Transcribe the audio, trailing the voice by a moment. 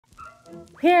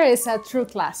Here is a true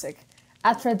classic,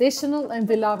 a traditional and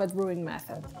beloved brewing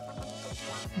method,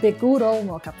 the good old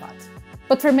Moka pot.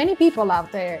 But for many people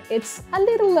out there, it's a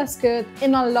little less good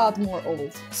and a lot more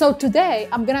old. So today,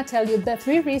 I'm gonna tell you the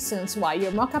 3 reasons why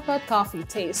your Moka pot coffee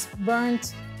tastes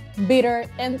burnt, bitter,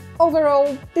 and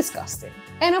overall disgusting.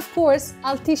 And of course,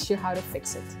 I'll teach you how to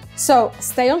fix it. So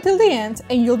stay until the end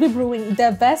and you'll be brewing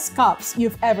the best cups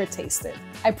you've ever tasted.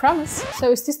 I promise.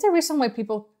 So is this the reason why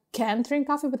people can't drink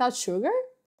coffee without sugar?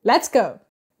 Let's go!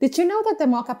 Did you know that the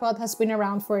Moka pot has been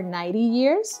around for 90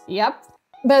 years? Yep.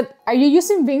 But are you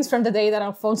using beans from the day that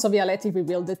Alfonso Vialetti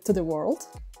revealed it to the world?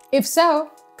 If so,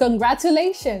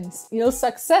 congratulations! You'll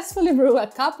successfully brew a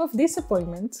cup of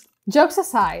disappointment. Jokes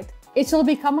aside, it shall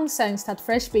be common sense that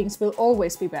fresh beans will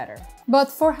always be better. But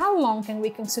for how long can we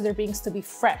consider beans to be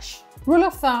fresh? Rule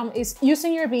of thumb is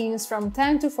using your beans from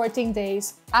 10 to 14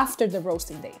 days after the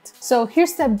roasting date. So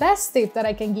here's the best tip that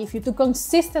I can give you to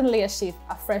consistently achieve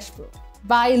a fresh brew.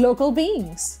 Buy local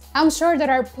beans. I'm sure there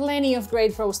are plenty of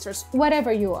great roasters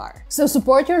wherever you are. So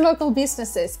support your local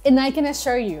businesses and I can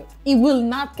assure you, it will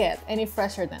not get any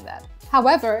fresher than that.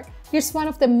 However, here's one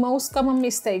of the most common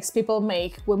mistakes people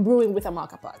make when brewing with a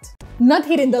Moka pot. Not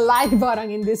hitting the like button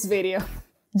in this video.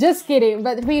 Just kidding,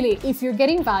 but really, if you're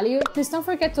getting value, please don't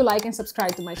forget to like and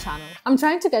subscribe to my channel. I'm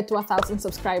trying to get to 1,000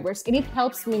 subscribers and it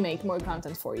helps me make more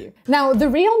content for you. Now, the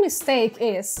real mistake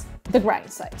is the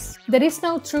grind size. There is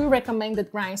no true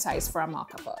recommended grind size for a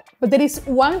Moka pot, but there is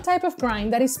one type of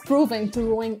grind that is proven to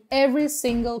ruin every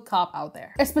single cup out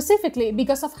there, specifically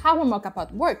because of how a Moka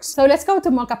pot works. So let's go to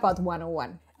Moka pot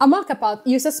 101. A Moka pot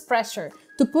uses pressure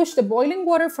to push the boiling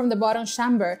water from the bottom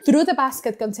chamber through the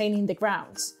basket containing the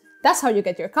grounds. That's how you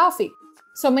get your coffee.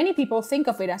 So many people think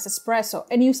of it as espresso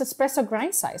and use espresso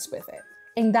grind size with it.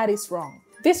 And that is wrong.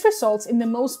 This results in the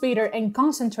most bitter and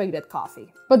concentrated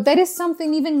coffee. But there is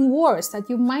something even worse that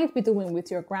you might be doing with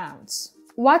your grounds.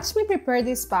 Watch me prepare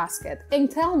this basket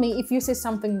and tell me if you see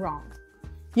something wrong.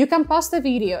 You can pause the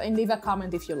video and leave a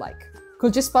comment if you like.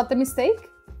 Could you spot the mistake?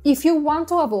 If you want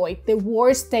to avoid the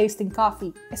worst tasting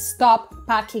coffee, stop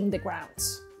packing the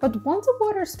grounds. But won't the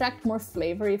water extract more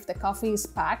flavor if the coffee is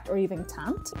packed or even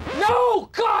tamped? No!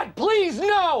 God, please,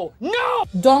 no! No!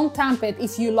 Don't tamp it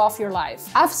if you love your life.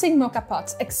 I've seen Moka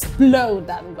pots explode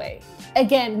that way.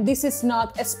 Again, this is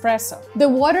not espresso. The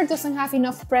water doesn't have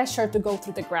enough pressure to go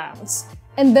through the grounds.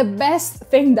 And the best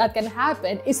thing that can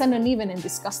happen is an uneven and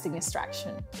disgusting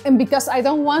extraction. And because I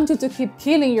don't want you to keep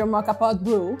killing your Moka pot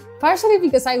brew, partially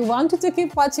because I want you to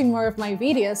keep watching more of my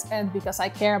videos and because I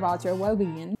care about your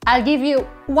well-being, I'll give you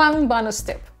one bonus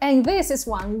tip. And this is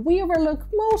one we overlook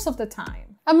most of the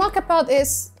time. A Moka pot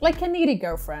is like a needy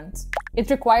girlfriend. It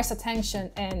requires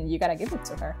attention and you gotta give it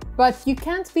to her. But you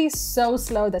can't be so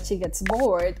slow that she gets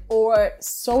bored or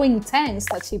so intense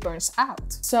that she burns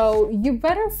out. So you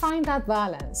better find that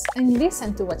balance and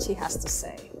listen to what she has to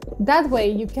say. That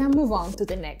way you can move on to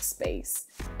the next phase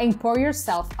and pour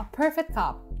yourself a perfect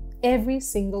cup every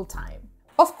single time.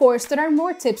 Of course, there are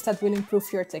more tips that will improve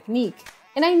your technique.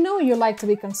 And I know you like to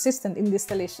be consistent in this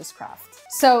delicious craft.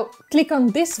 So click on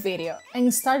this video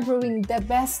and start brewing the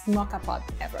best Moka pot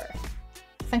ever.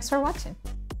 Thanks for watching.